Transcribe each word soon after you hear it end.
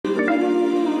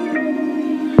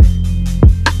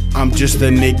I'm just a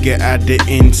nigga at the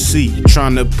NC,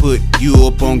 tryna put you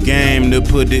up on game, to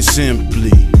put it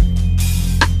simply.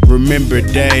 Remember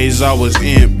days I was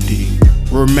empty.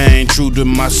 Remain true to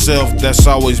myself, that's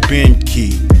always been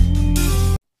key.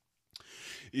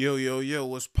 Yo,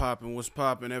 what's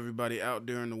poppin', everybody out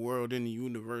there in the world, in the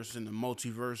universe, in the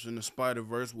multiverse, in the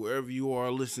Spider-Verse, wherever you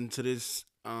are listening to this,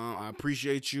 I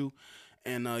appreciate you,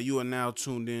 and you are now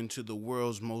tuned in to the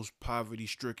world's most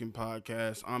poverty-stricken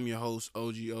podcast. I'm your host,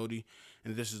 OG Odie,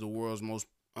 and this is the world's most,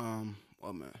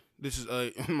 this is,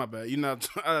 my bad, you're not,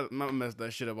 I mess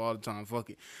that shit up all the time, fuck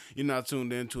it. You're not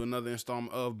tuned in to another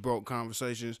installment of Broke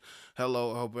Conversations.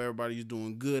 Hello, I hope everybody's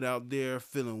doing good out there,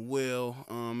 feeling well.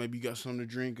 Maybe you got something to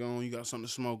drink on, you got something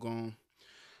to smoke on.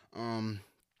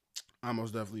 I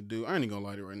most definitely do. I ain't gonna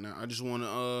light it right now. I just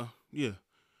wanna,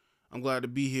 I'm glad to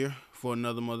be here for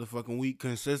another motherfucking week.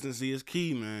 Consistency is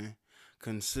key, man.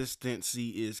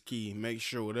 Consistency is key. Make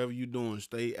sure whatever you're doing,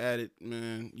 stay at it,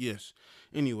 man. Yes.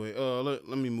 Anyway, let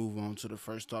me move on to the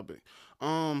first topic.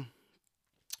 I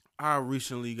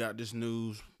recently got this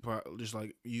news, just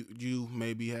like you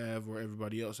maybe have, or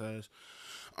everybody else has,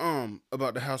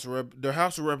 about the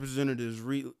House of Representatives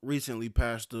recently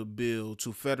passed a bill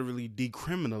to federally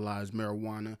decriminalize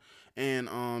marijuana,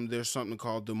 and there's something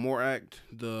called the MORE Act,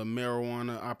 the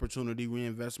Marijuana Opportunity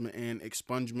Reinvestment and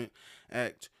Expungement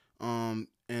Act, and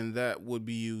that would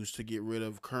be used to get rid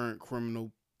of current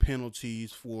criminal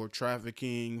penalties for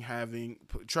trafficking,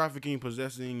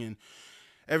 possessing, and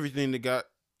everything that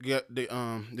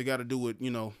they got to do with,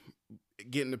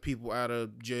 getting the people out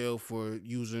of jail for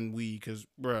using weed, because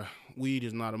weed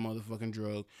is not a motherfucking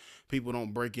drug. People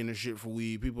don't break into shit for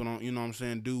weed. People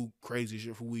don't, do crazy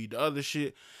shit for weed. The other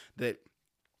shit that,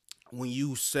 when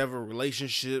you sever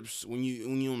relationships, when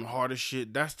you on the hardest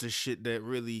shit, that's the shit that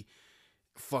really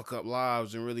fuck up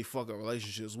lives and really fuck up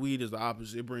relationships. Weed is the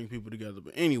opposite. It brings people together.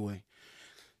 But anyway,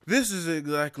 this is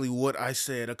exactly what I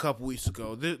said a couple weeks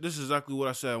ago. This is exactly what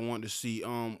I said I wanted to see.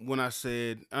 When I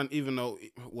said,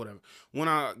 when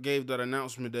I gave that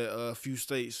announcement that a few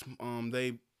states,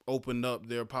 they opened up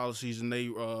their policies, and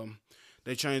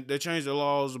they changed their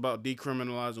laws about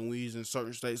decriminalizing weeds in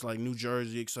certain states like New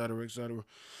Jersey, etc., etc.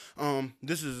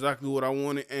 This is exactly what I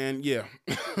wanted, and yeah,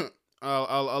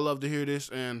 I love to hear this.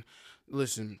 And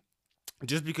listen,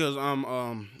 just because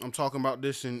I'm talking about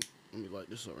this, and let me light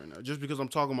this up right now. Just because I'm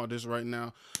talking about this right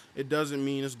now, it doesn't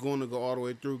mean it's going to go all the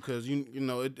way through, because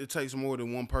it takes more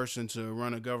than one person to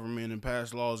run a government and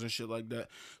pass laws and shit like that.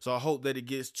 So I hope that it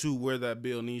gets to where that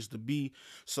bill needs to be,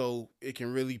 so it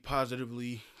can really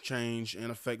positively change and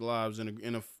affect lives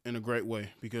in a great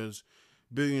way, because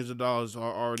billions of dollars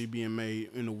are already being made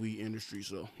in the weed industry.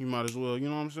 So you might as well, you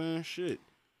know what I'm saying? Shit.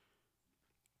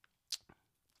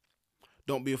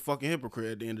 Don't be a fucking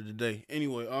hypocrite at the end of the day.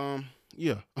 Anyway,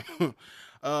 yeah.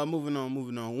 Moving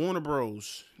on. Warner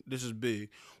Bros. This is big.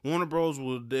 Warner Bros.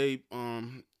 They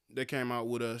came out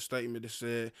with a statement that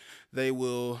said they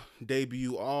will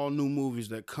debut all new movies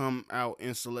that come out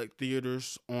in select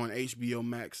theaters on HBO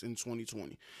Max in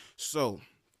 2020. So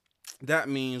that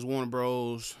means Warner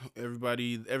Bros.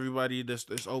 Everybody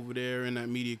that's over there in that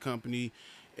media company,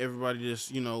 everybody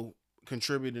that's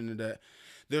contributing to that,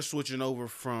 they're switching over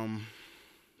from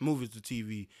movies to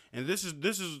TV, and this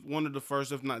is one of the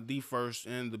first, if not the first,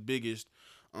 and the biggest,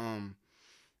 the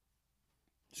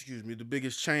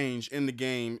biggest change in the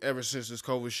game ever since this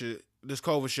COVID shit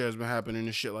has been happening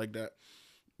and shit like that.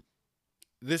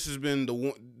 This is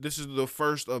the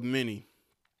first of many.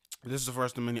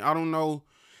 I don't know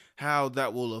how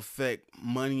that will affect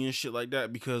money and shit like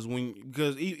that, because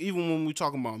even when we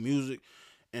talking about music.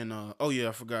 And, I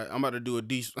forgot. I'm about to do I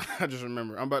just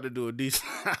remember. I'm about to do a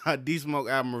D-Smoke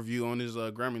album review on his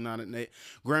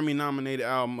Grammy-nominated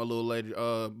album a little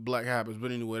later, Black Habits.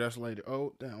 But anyway, that's later.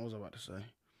 Oh, damn, what was I about to say?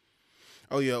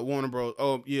 Oh, yeah, Warner Bros.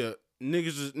 Oh, yeah,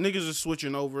 niggas are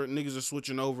switching over. Niggas are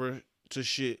switching over to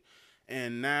shit.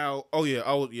 And now,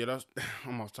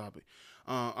 I'm off topic.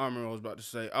 I remember what I was about to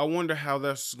say. I wonder how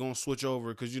that's going to switch over,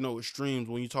 because, with streams,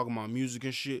 when you talking about music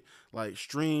and shit, like,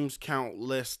 streams count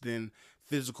less than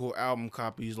physical album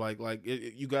copies.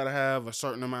 You gotta have a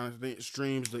certain amount of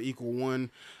streams to equal one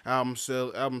album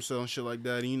sale and shit like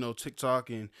that. And TikTok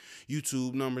and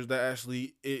YouTube numbers that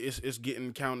actually it's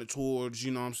getting counted towards,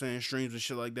 streams and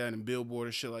shit like that, and Billboard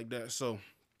and shit like that. So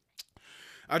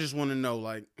I just want to know,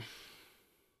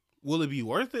 will it be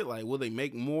worth it? Will they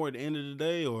make more at the end of the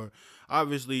day? Or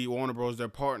obviously Warner Bros. They're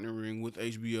partnering with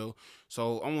HBO,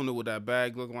 so I want to know what that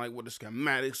bag looking like, what the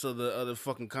schematics of the other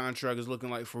fucking contract is looking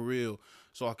like for real.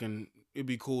 So it'd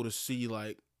be cool to see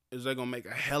is they gonna make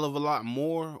a hell of a lot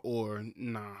more or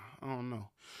nah? I don't know.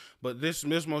 But this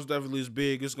most definitely is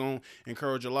big. It's gonna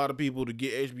encourage a lot of people to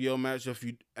get HBO Max if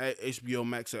you at HBO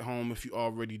Max at home if you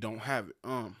already don't have it.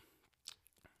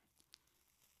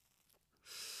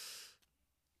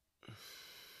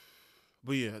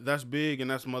 But yeah, that's big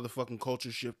and that's motherfucking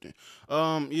culture shifting.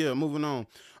 Yeah, moving on.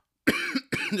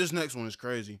 This next one is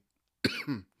crazy.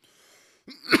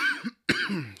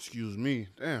 Excuse me.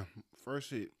 Damn.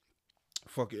 First hit.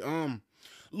 Fuck it.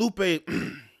 Lupe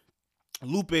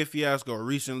Lupe Fiasco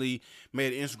recently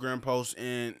made an Instagram post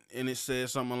and it said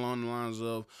something along the lines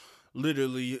of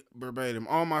literally verbatim,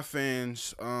 all my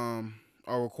fans are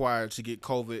required to get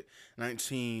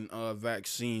COVID-19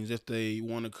 vaccines if they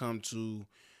want to come to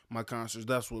my concerts.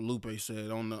 That's what Lupe said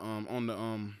on the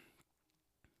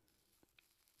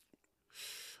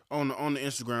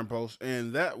Instagram post,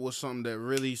 and that was something that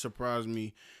really surprised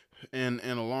me and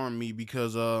alarmed me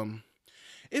because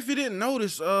if you didn't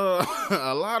notice,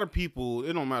 a lot of people,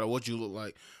 it don't matter what you look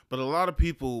like, but a lot of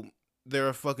people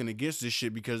they're fucking against this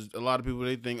shit because a lot of people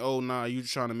they think, oh nah, you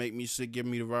trying to make me sick, give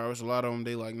me the virus. A lot of them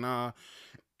they like nah,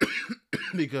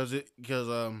 because it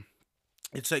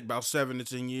take about 7 to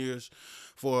 10 years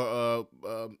for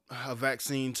a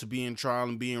vaccine to be in trial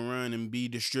and being run and be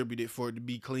distributed for it to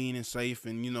be clean and safe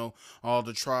and all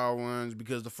the trial runs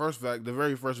because the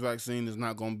very first vaccine is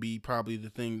not going to be probably the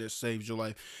thing that saves your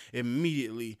life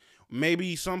immediately.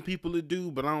 Maybe some people it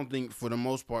do, but I don't think for the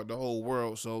most part the whole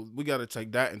world. So we got to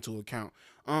take that into account.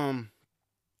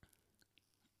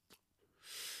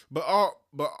 But all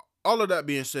of that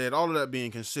being said, all of that being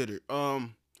considered,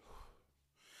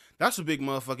 that's a big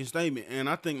motherfucking statement, and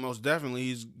I think most definitely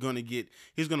he's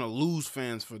gonna lose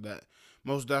fans for that.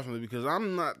 Most definitely because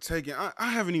I'm not taking. I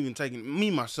haven't even taken me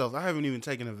myself. I haven't even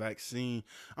taken a vaccine.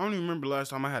 I don't even remember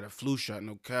last time I had a flu shot.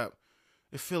 No cap.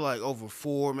 It feel like over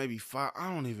 4, maybe 5.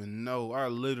 I don't even know. I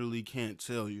literally can't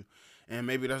tell you. And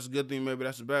maybe that's a good thing, maybe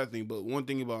that's a bad thing. But one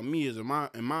thing about me is in my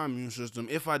immune system,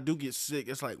 if I do get sick,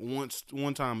 it's like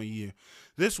one time a year.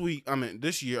 This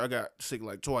year I got sick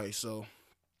like twice. So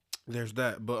there's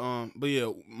that. But yeah,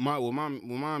 my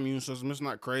immune system, it's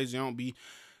not crazy. I don't be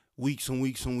weeks and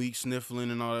weeks and weeks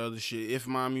sniffling and all that other shit. If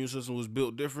my immune system was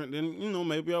built different, then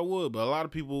maybe I would. But a lot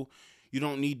of people, you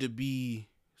don't need to be,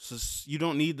 you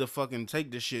don't need to fucking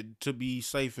take this shit to be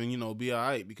safe and be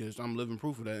alright because I'm living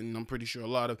proof of that, and I'm pretty sure a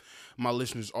lot of my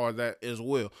listeners are that as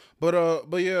well. But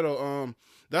yeah though,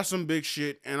 that's some big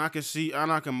shit, and I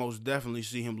can most definitely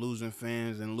see him losing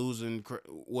fans and losing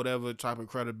whatever type of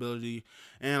credibility.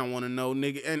 And I want to know,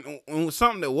 nigga, and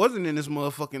something that wasn't in this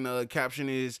motherfucking caption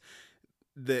is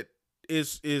that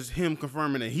is him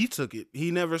confirming that he took it.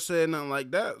 He never said nothing like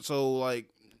that. So like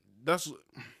that's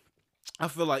I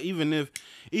feel like even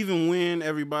when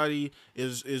everybody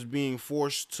is being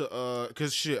forced to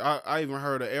cause shit I even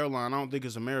heard an airline, I don't think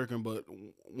it's American, but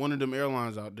one of them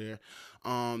airlines out there,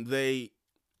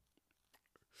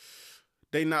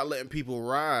 they not letting people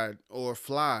ride or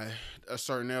fly a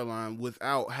certain airline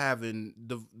without having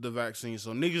the vaccine.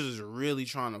 So niggas is really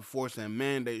trying to force and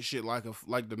mandate shit like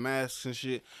the masks and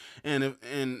shit. And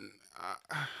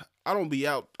I don't be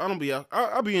out. I don't be out.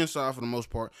 I be inside for the most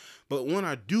part. But when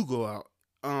I do go out,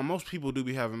 most people do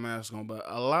be having masks on, but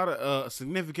a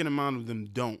significant amount of them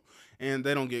don't, and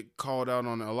they don't get called out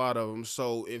on a lot of them.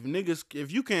 So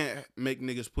if you can't make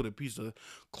niggas put a piece of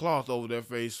cloth over their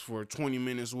face for 20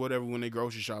 minutes or whatever when they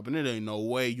grocery shopping, it ain't no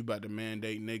way you about to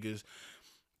mandate niggas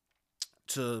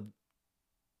to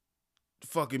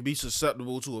fucking be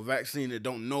susceptible to a vaccine that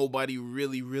don't nobody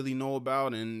really know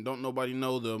about, and don't nobody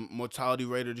know the mortality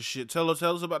rate of the shit. Tell us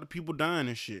about the people dying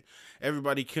and shit.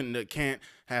 Everybody can't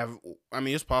have. I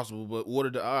mean, it's possible, but what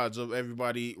are the odds of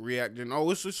everybody reacting? Oh,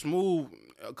 it's smooth.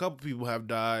 A couple people have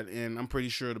died, and I'm pretty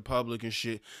sure the public and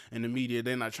shit and the media,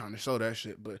 they're not trying to show that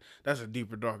shit. But that's a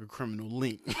deeper, darker criminal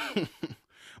link.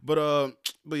 But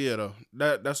yeah though,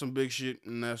 that's some big shit,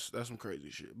 and that's some crazy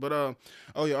shit. But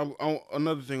oh yeah,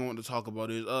 another thing I want to talk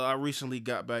about is I recently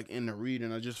got back into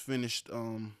reading. I just finished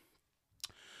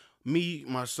me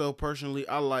myself personally,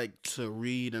 I like to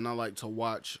read and I like to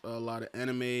watch a lot of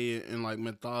anime and like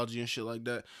mythology and shit like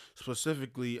that.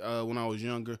 Specifically, when I was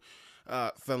younger,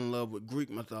 I fell in love with Greek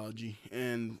mythology,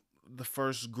 and the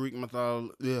first Greek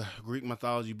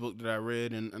mythology book that I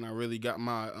read, and I really got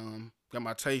my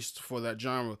taste for that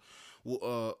genre.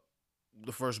 The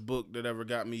first book that ever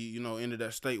got me, into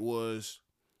that state was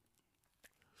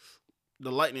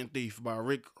The Lightning Thief by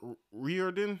Rick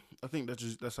Riordan. I think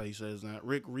that's how he says that.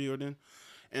 Rick Riordan.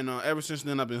 And ever since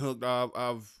then, I've been hooked.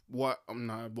 I've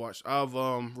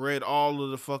read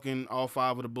all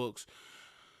 5 of the books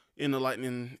in the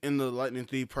Lightning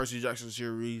Thief Percy Jackson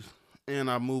series, and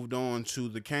I moved on to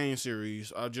the Kane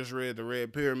series. I just read the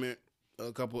Red Pyramid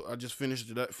a couple. I just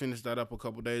finished that up a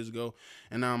couple days ago,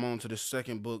 and now I'm on to the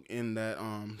second book in that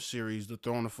series, The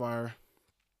Throne of Fire,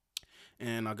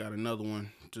 and I got another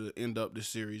one to end up this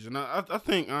series. And I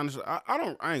think honestly, I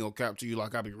ain't gonna cap to you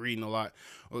like I be reading a lot,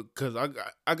 because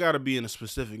I gotta be in a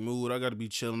specific mood. I gotta be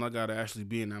chilling. I gotta actually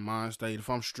be in that mind state. If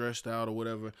I'm stressed out or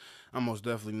whatever, I'm most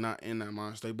definitely not in that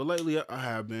mind state. But lately I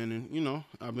have been, and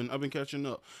I've been catching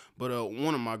up. But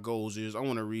one of my goals is I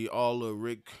want to read all of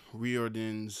Rick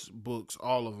Riordan's books,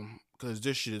 all of them. Cause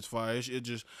this shit is fire. It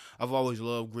just I've always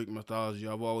loved Greek mythology.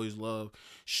 I've always loved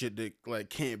shit that like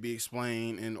can't be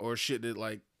explained, and or shit that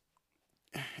like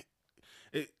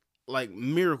it like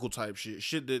miracle type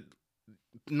shit that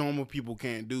normal people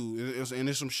can't do. And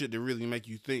it's some shit that really make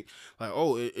you think like,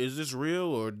 oh, is this real,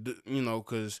 or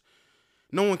because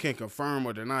no one can confirm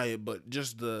or deny it, but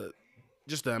just the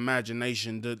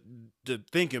imagination, the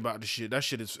thinking about the shit.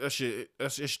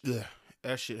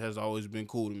 That shit has always been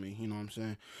cool to me. You know what I'm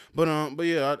saying? But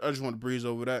yeah, I just want to breeze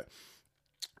over that.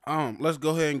 Let's go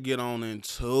ahead and get on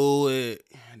into it.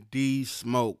 D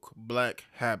Smoke, Black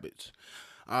Habits.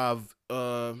 I've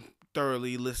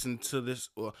thoroughly listened to this.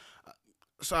 Well,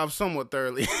 so I've somewhat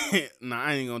thoroughly. Nah,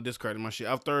 I ain't gonna discredit my shit.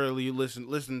 I've thoroughly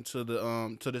listened to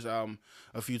this album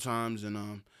a few times,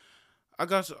 and I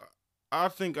got. I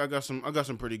think I got some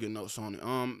pretty good notes on it.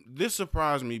 This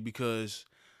surprised me because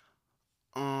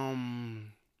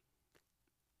um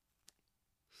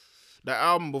the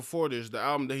album before this, the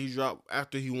album that he dropped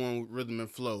after he won Rhythm and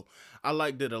Flow, I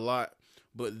liked it a lot.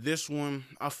 But this one,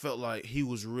 I felt like he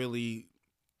was really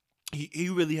he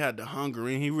really had the hunger,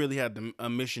 and he really had a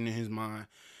mission in his mind.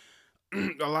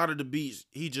 A lot of the beats,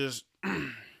 he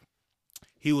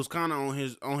was kind of on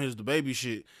his the baby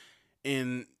shit,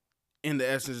 in the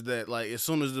essence that like as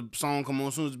soon as the song come on,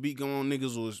 as soon as the beat come on,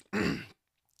 niggas was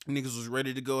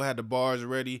ready to go, had the bars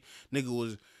ready, nigga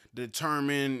was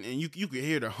determined, and you could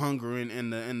hear the hunger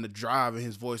and the drive in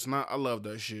his voice, and I love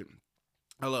that shit.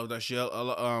 I love that shit.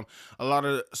 A lot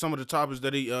of some of the topics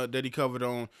that he covered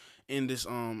in this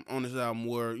on this album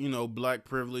were black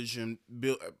privilege and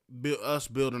build us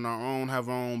building our own, have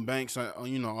our own banks,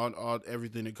 all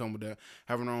everything that come with that,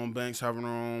 having our own banks, having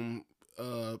our own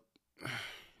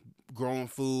growing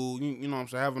food, you know what I'm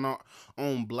saying, having our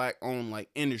own black owned like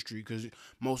industry, because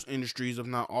most industries, if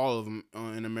not all of them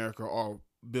in America, are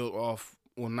built off,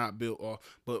 well, not built off,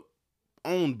 but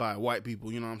owned by white people.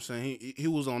 You know what I'm saying? He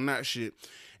was on that shit,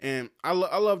 and I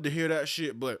love to hear that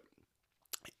shit, but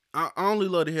I only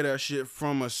love to hear that shit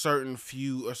from a certain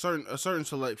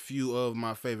select few of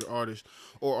my favorite artists,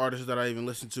 or artists that I even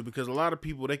listen to, because a lot of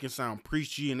people, they can sound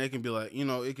preachy, and they can be like,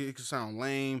 it can sound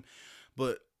lame,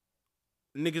 but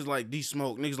niggas like D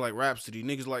Smoke, niggas like Rhapsody,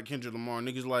 niggas like Kendrick Lamar,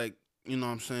 niggas like, what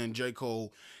I'm saying, J.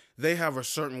 Cole, they have a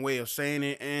certain way of saying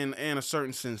it, and a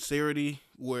certain sincerity,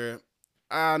 where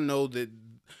I know that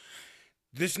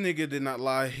this nigga did not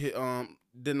lie,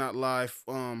 did not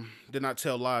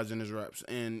tell lies in his raps,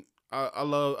 and I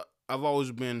love. I've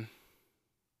always been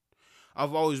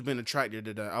attracted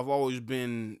to that. I've always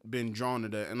been drawn to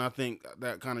that, and I think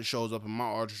that kind of shows up in my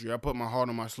artistry. I put my heart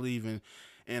on my sleeve,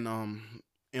 and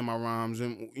in my rhymes,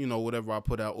 and whatever I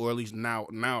put out, or at least now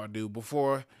I do.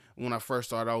 Before, when I first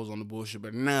started, I was on the bullshit,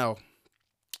 but now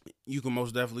you can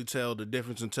most definitely tell the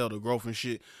difference and tell the growth and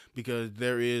shit, because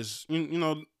there is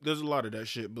there's a lot of that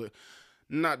shit, but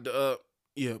not the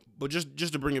yeah, but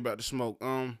just to bring it back to Smoke,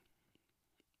 I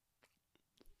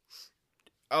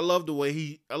love the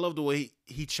way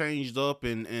he changed up,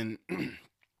 and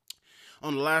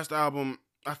on the last album,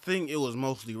 I think it was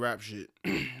mostly rap shit.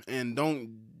 And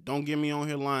don't get me on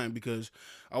here lying, because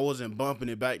I wasn't bumping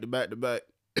it back to back to back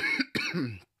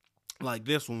like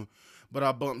this one, but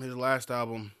I bumped his last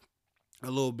album a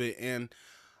little bit, and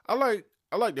I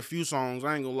liked a few songs.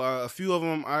 I ain't gonna lie, a few of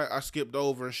them I skipped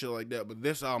over and shit like that. But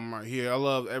this album right here, I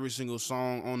love every single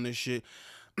song on this shit.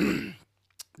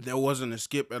 There wasn't a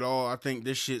skip at all. I think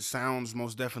this shit sounds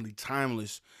most definitely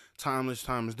timeless. Timeless.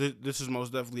 This is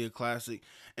most definitely a classic.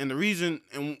 And the reason,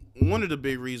 and one of the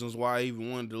big reasons why I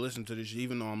even wanted to listen to this shit,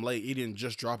 even though I'm late, he didn't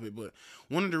just drop it, but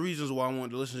one of the reasons why I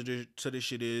wanted to listen to this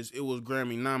shit is it was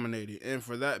Grammy nominated. And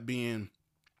for that being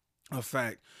a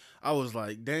fact, I was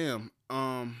like, damn.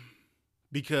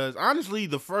 Because honestly,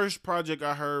 the first project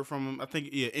I heard from him, I think,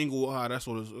 yeah, Inglewood High. That's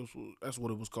what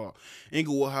it was called,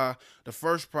 Inglewood High. The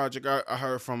first project I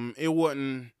heard from him, it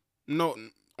wasn't no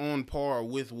on par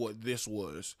with what this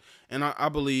was, and I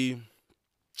believe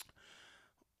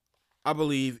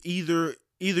either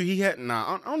he had,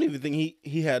 I don't even think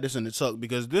he had this in the tuck,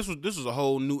 because this was a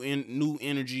whole new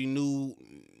energy, new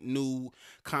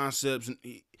concepts. And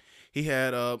He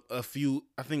had a few.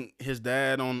 I think his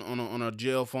dad on a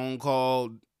jail phone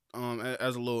call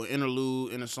as a little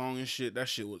interlude in a song and shit. That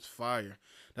shit was fire.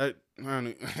 That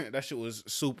man, that shit was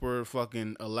super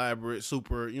fucking elaborate,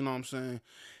 super. You know what I'm saying?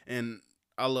 And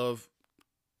I love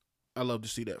I love to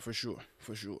see that for sure,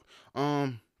 for sure.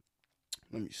 Um,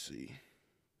 Let me see.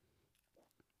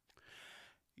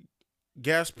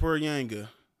 Gasper Yanga.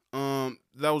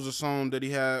 That was a song that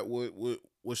he had with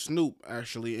Snoop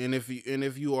actually. And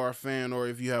if you are a fan or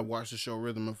if you have watched the show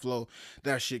Rhythm and Flow,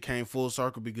 that shit came full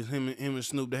circle because him and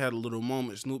Snoop they had a little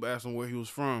moment. Snoop asked him where he was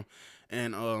from,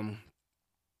 and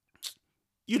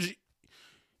you just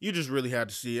you just really had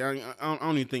to see it. I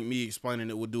don't even think me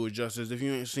explaining it would do it justice. If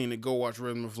you ain't seen it, go watch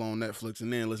Rhythm and Flow on Netflix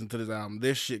and then listen to this album.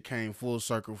 This shit came full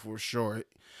circle for sure.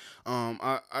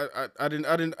 I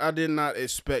did not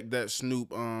expect that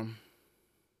Snoop. I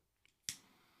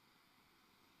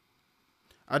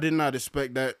did not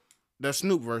expect that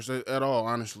Snoop verse at all,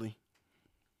 honestly.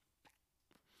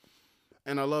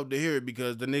 And I love to hear it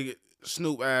because the nigga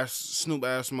Snoop asked Smoke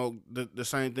the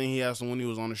same thing he asked him when he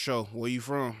was on the show. Where you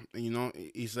from? And,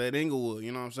 he said Inglewood.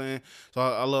 You know what I'm saying? So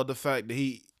I love the fact that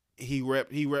he rep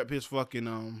his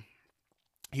fucking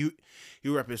he he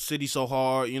rep his city so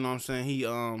hard. You know what I'm saying? He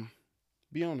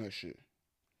be on that shit.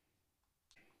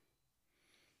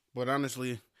 But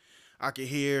honestly, I could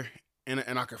hear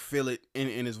and I could feel it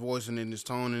in his voice and in his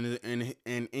tone and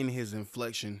in his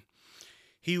inflection.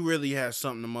 He really had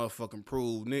something to motherfucking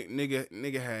prove.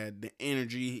 Nigga had the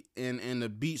energy and the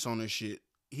beats on this shit.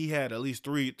 He had at least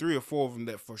three or four of them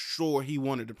that for sure he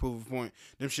wanted to prove a point.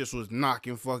 Them shits was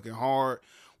knocking fucking hard.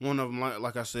 One of them,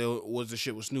 like I said, was the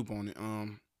shit with Snoop on it.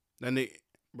 That nigga,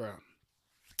 bro,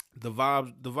 the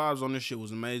vibes on this shit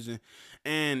was amazing,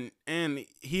 and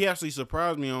he actually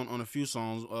surprised me on a few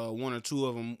songs, one or two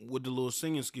of them with the little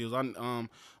singing skills. I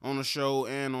On the show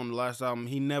and on the last album,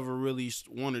 he never really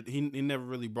wanted he never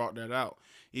really brought that out.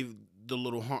 Even the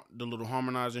little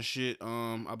harmonizing shit.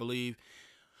 I believe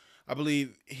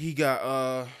he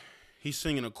got he's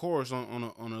singing a chorus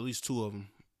on at least two of them,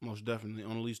 most definitely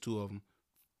on at least two of them.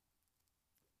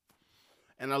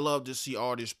 And I love to see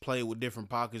artists play with different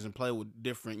pockets and play with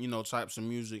different types of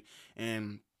music.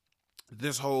 And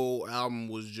this whole album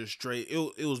was just straight.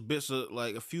 It was bits of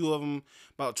like a few of them,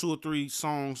 about two or three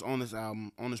songs on this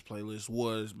album on this playlist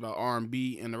was about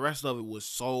R&B, and the rest of it was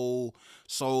soul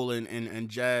and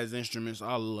jazz instruments.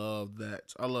 I love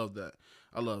that. I love that.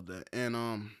 I love that. And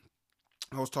I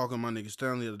was talking to my nigga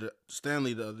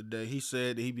Stanley the other day. He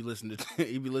said that he be listening to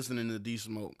he be listening to D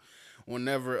Smoke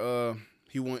whenever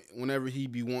whenever he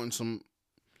be wanting some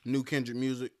new Kendrick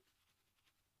music.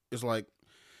 It's like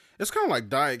it's kind of like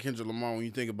Diet Kendrick Lamar when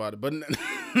you think about it, but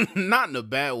not in a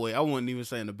bad way. I wouldn't even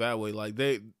say in a bad way. Like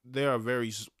they are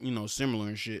very similar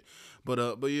and shit.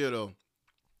 But yeah though,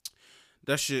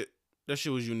 that shit that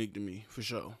shit was unique to me for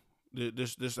sure.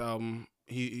 This album,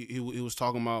 he was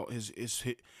talking about his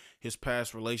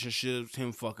past relationships,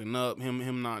 him fucking up,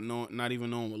 him not even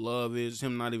knowing what love is,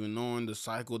 him not even knowing the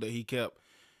cycle that he kept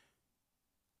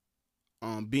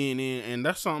being in, and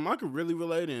that's something I could really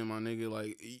relate in, my nigga.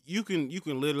 Like you can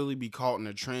literally be caught in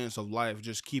a trance of life,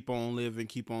 just keep on living,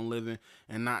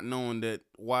 and not knowing that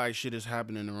why shit is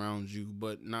happening around you,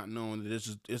 but not knowing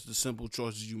that it's the simple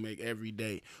choices you make every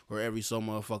day or every so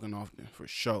motherfucking often, for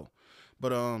sure.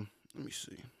 But let me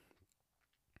see.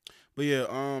 But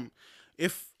yeah,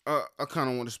 if I kind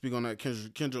of want to speak on that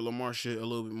Kendrick Lamar shit a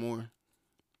little bit more.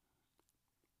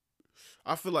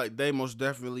 I feel like they most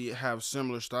definitely have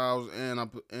similar styles, and I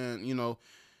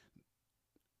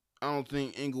don't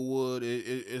think Inglewood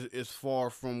is far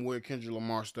from where Kendrick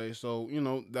Lamar stays, so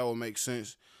that would make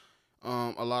sense.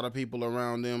 A lot of people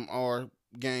around them are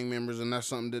gang members, and that's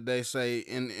something that they say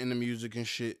in the music and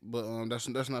shit. But that's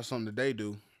not something that they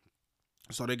do.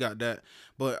 So they got that.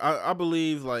 But I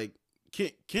believe like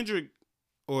Kendrick,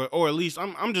 or at least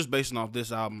I'm just basing off this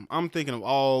album. I'm thinking of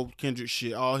all Kendrick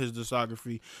shit, all his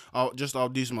discography, all just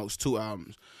off D Smoke's two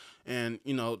albums, and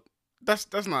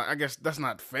that's not, I guess that's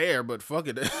not fair, but fuck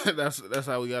it, that's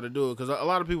how we got to do it, because a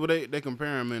lot of people they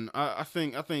compare him, and I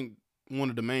think one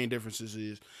of the main differences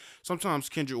is sometimes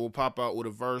Kendrick will pop out with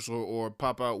a verse or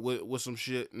pop out with some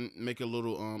shit and make a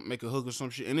little make a hook or some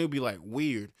shit, and it'll be like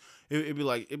weird. It'd be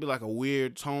like a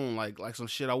weird tone, like some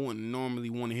shit I wouldn't normally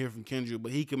want to hear from Kendrick,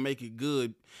 but he can make it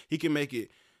good. He can make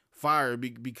it fire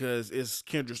because it's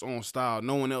Kendrick's own style.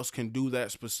 No one else can do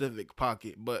that specific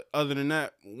pocket. But other than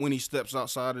that, when he steps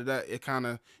outside of that, it kind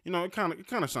of it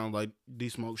kind of sounds like D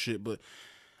Smoke shit. But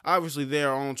obviously they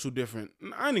are on two different.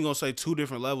 I ain't even gonna say two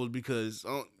different levels, because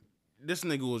this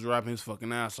nigga was rapping his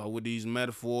fucking ass off with these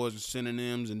metaphors and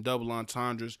synonyms and double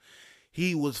entendres.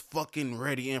 he was fucking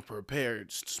ready and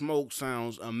prepared. Smoke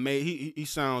sounds amazing. He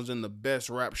sounds in the best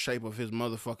rap shape of his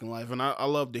motherfucking life, and I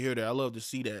love to hear that. I love to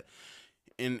see that.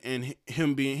 And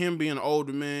him being an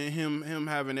older man, him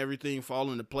having everything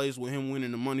fall into place with him winning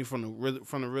the money from the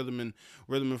rhythm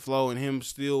and flow, and him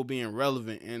still being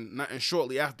relevant. And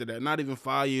shortly after that, not even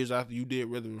 5 years after you did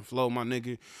rhythm and flow, my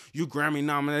nigga, you Grammy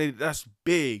nominated. That's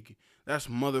big. That's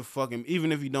motherfucking.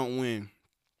 Even if you don't win,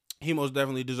 he most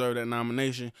definitely deserved that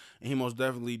nomination, and he most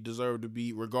definitely deserved to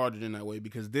be regarded in that way,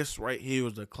 because this right here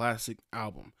was a classic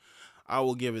album. I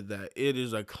will give it that. It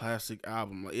is a classic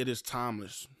album. Like, it is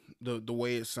timeless. The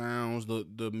way it sounds,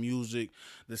 the music,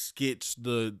 the skits,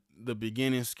 the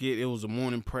beginning skit. It was a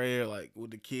morning prayer, like with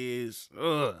the kids.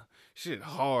 Ugh, shit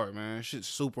hard, man. Shit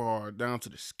super hard. Down to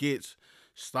the skits.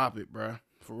 Stop it, bruh.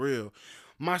 For real.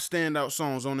 My standout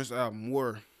songs on this album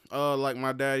were Like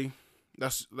My Daddy.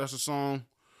 That's a song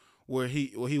where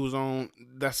he was on.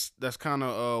 That's kind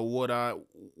of what I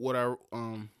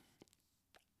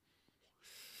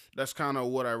that's kind of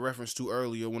what I referenced to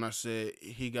earlier when I said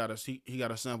he got a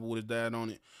sample with his dad on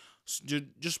it.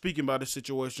 Just speaking about his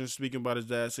situation, speaking about his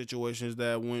dad's situation. His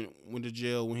dad went to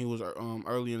jail when he was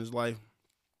early in his life,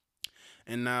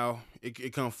 and now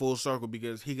it come full circle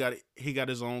because he got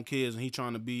his own kids, and he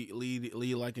trying to be lead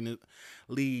like in it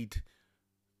lead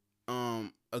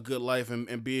a good life,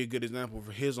 and be a good example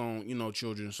for his own,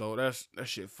 children. So that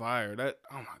shit fire. That,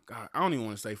 oh my god, I don't even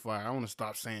want to say fire. I want to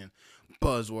stop saying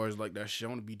buzzwords like that shit. I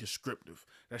want to be descriptive.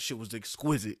 That shit was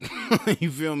exquisite. You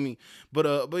feel me?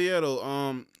 But yeah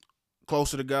though,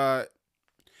 Closer to God.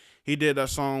 He did that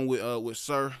song with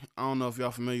Sir. I don't know if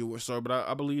y'all familiar with Sir, but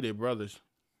I believe they're brothers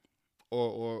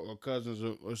or cousins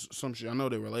or some shit. I know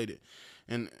they're related,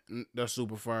 and that's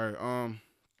super fire.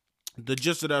 The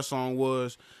gist of that song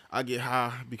was I get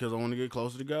high because I want to get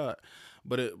closer to God,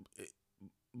 but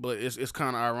it's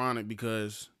kind of ironic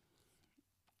because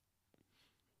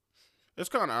it's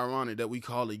kind of ironic that we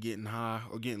call it getting high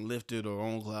or getting lifted or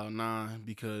on cloud nine,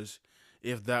 because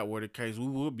if that were the case, we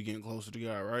would be getting closer to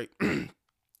God, right?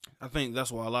 I think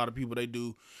that's why a lot of people, they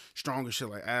do stronger shit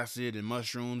like acid and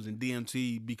mushrooms and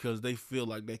DMT, because they feel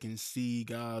like they can see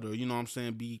God, or, what I'm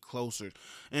saying, be closer.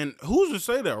 And who's to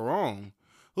say that wrong?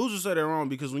 Who's to say that wrong?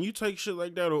 Because when you take shit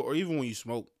like that, or even when you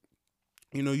smoke,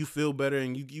 you feel better,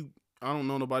 and you I don't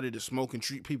know nobody that smoke and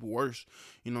treat people worse.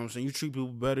 You know what I'm saying? You treat people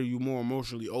better, you more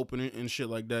emotionally open and shit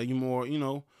like that. You more,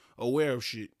 aware of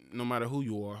shit, no matter who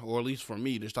you are. Or at least for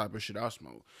me, this type of shit I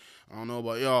smoke. I don't know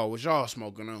about y'all, what y'all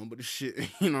smoking on, but the shit,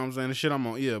 you know what I'm saying? The shit I'm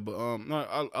on, yeah. But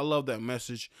no, I love that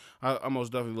message. I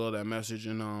most definitely love that message.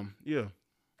 And yeah.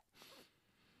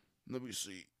 Let me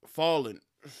see. Fallen.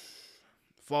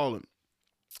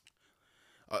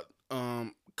 Uh,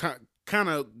 kind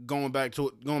of going back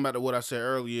to what I said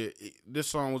earlier. This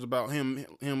song was about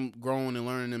him growing and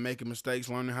learning and making mistakes,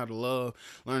 learning how to love,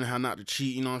 learning how not to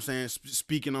cheat. You know what I'm saying?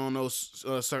 Speaking on those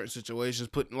certain situations,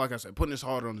 like I said, putting his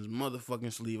heart on his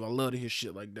motherfucking sleeve. I love to hear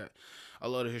shit like that. I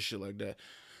love to hear shit like that.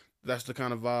 That's the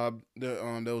kind of vibe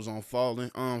that was on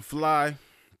Falling. Fly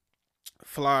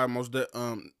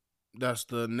that's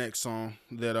the next song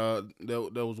that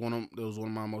was one of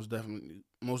my most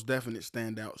definite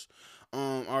standouts.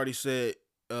 I already said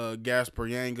Gasper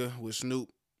Yanga with Snoop,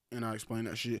 and I explained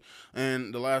that shit.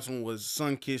 And the last one was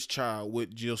Sun Kissed Child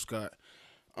with Jill Scott.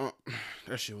 Uh,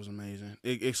 that shit was amazing,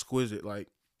 exquisite. Like,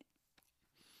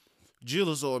 Jill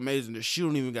is so amazing that she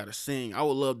don't even gotta sing. I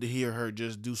would love to hear her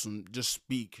just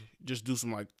speak, just do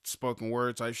some like spoken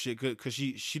word type shit. Cause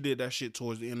she did that shit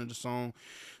towards the end of the song,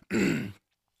 and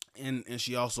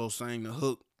she also sang the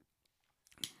hook.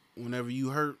 Whenever you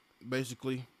hurt,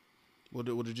 basically, what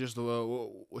the gist of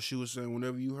what she was saying.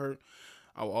 Whenever you hurt,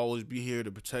 I will always be here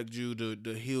to protect you,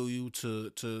 to heal you,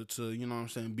 to you know what I'm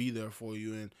saying, be there for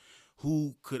you. And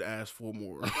who could ask for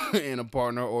more in a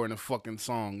partner or in a fucking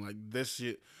song like this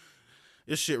shit?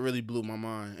 This shit really blew my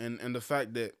mind, and the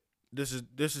fact that this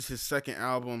is his second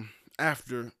album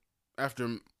after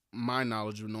my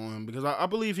knowledge of knowing him, because I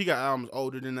believe he got albums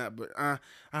older than that, but I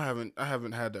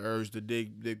haven't had the urge to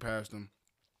dig past him.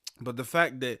 But the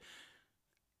fact that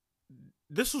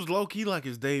this was low key like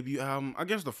his debut album. I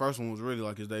guess the first one was really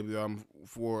like his debut album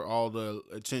for all the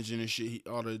attention and shit.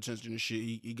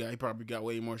 He got. He probably got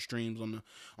way more streams on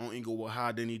Inglewood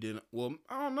High than he did. Well,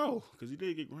 I don't know, because he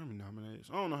did get Grammy nominated.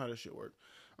 I don't know how that shit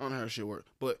worked.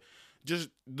 But just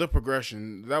the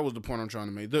progression. That was the point I'm trying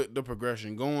to make. The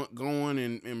progression, going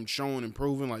and showing and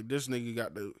proving like this nigga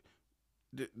got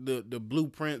the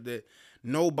blueprint that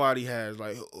nobody has.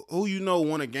 Like, who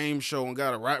won a game show and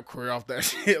got a rap career off that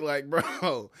shit? Like,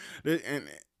 bro, and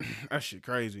that shit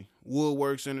crazy.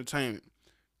 Woodworks Entertainment.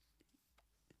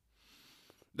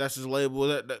 That's his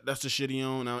label. That's the shit he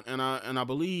own. And I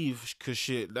believe, cause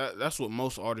shit, that's what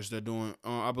most artists are doing.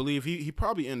 I believe he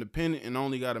probably independent and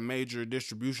only got a major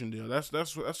distribution deal. That's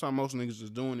how most niggas is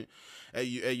doing it at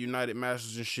United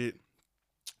Masters and shit.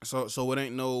 So it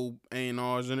ain't no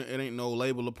A&Rs and it ain't no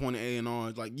label appointed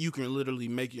A&Rs. Like, you can literally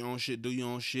make your own shit, do your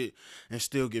own shit, and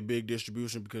still get big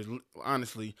distribution. Because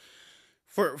honestly,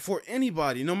 for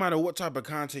anybody, no matter what type of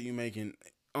content you're making,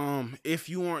 if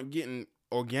you aren't getting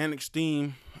organic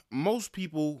steam, most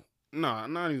people, nah,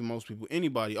 not even most people,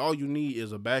 anybody, all you need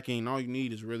is a backing. All you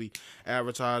need is really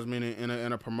advertisement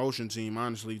and a promotion team,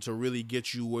 honestly, to really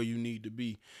get you where you need to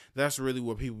be. That's really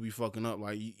what people be fucking up.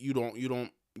 Like, you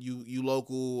a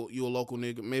local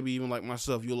nigga, maybe even like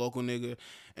myself, you a local nigga,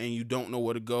 and you don't know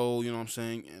where to go, you know what I'm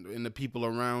saying? And the people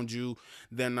around you,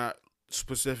 they're not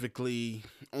specifically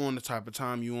on the type of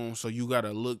time you on, so you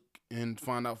gotta look and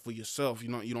find out for yourself. You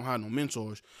don't have no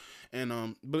mentors.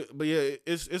 And but yeah,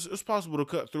 it's possible to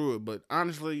cut through it. But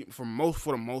honestly, for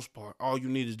the most part, all you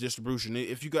need is distribution.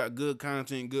 If you got good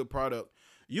content, good product,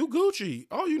 you Gucci.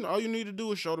 All you need to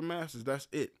do is show the masses. That's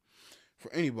it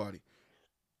for anybody.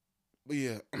 But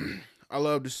yeah, I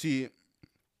love to see it.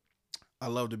 I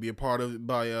love to be a part of it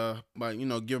by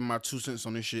giving my 2 cents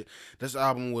on this shit. This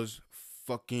album was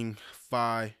fucking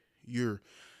fire.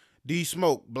 D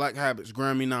Smoke, Black Habits,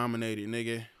 Grammy nominated,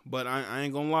 nigga. But I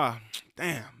ain't gonna lie,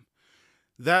 damn.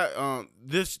 That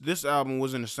this album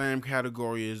was in the same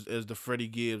category as the Freddie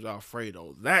Gibbs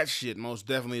Alfredo. That shit most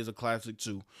definitely is a classic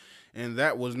too, and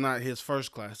that was not his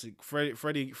first classic.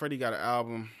 Freddie got an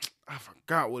album. I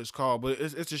forgot what it's called, but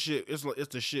it's the shit. It's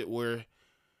the shit where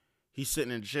he's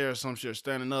sitting in a chair or some shit,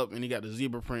 standing up, and he got the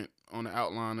zebra print on the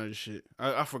outline of the shit.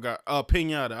 I forgot.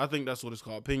 Pinata. I think that's what it's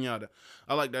called. Pinata.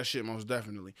 I like that shit most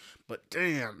definitely. But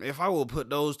damn, if I would put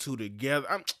those two together,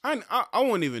 I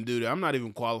wouldn't even do that. I'm not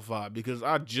even qualified because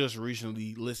I just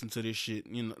recently listened to this shit.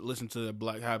 Listened to the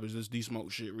Black Habits, this D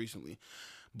Smoke shit recently.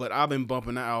 But I've been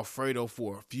bumping that Alfredo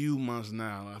for a few months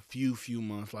now. A few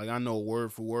months. Like, I know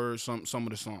word for word some of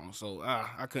the songs. So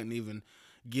I couldn't even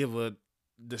give a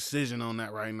decision on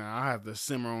that right now. I have to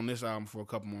simmer on this album for a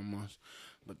couple more months.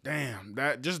 But damn,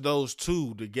 that just those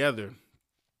two together,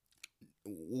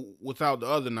 without the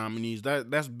other nominees,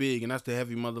 that's big, and that's the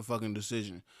heavy motherfucking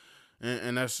decision.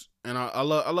 And I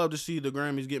love to see the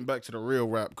Grammys getting back to the real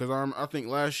rap, because I think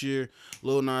last year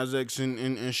Lil Nas X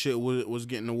and shit was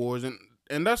getting awards,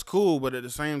 and that's cool, but at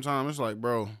the same time it's like,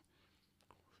 bro,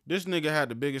 this nigga had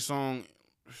the biggest song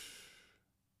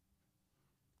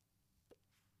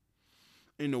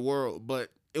in the world, but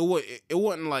it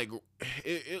wasn't like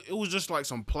it was just like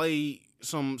some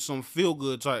feel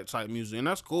good type music, and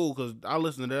that's cool because I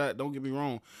listen to that. Don't get me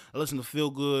wrong, I listen to feel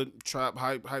good trap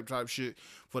hype type shit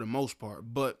for the most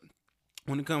part. But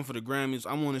when it comes for the Grammys,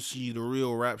 I want to see the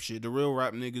real rap shit. The real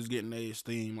rap niggas getting their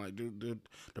esteem. Like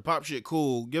the pop shit,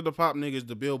 cool. Give the pop niggas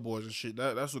the billboards and shit.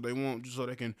 That's what they want, just so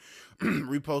they can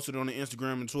repost it on the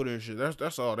Instagram and Twitter and shit.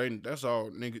 That's all them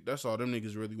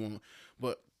niggas really want.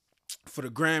 But for the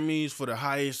Grammys, for the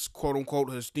highest quote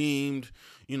unquote esteemed,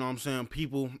 you know what I'm saying,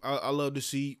 people, I love to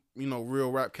see,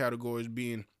 real rap categories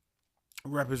being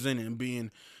represented and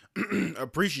being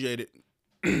appreciated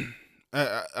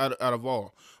out of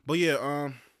all. But yeah,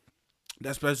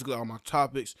 that's basically all my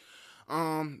topics.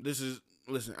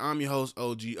 Listen, I'm your host,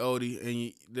 OG Odie,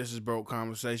 and this is Broke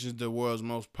Conversations, the world's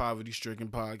most poverty-stricken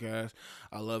podcast.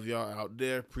 I love y'all out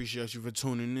there. Appreciate you for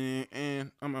tuning in,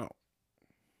 and I'm out.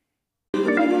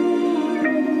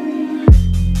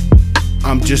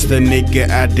 I'm just a nigga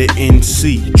at the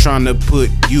NC, tryna put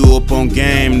you up on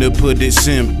game, to put it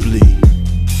simply.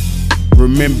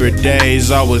 Remember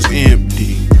days I was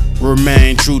empty.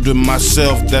 Remain true to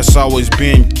myself, that's always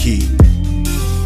been key.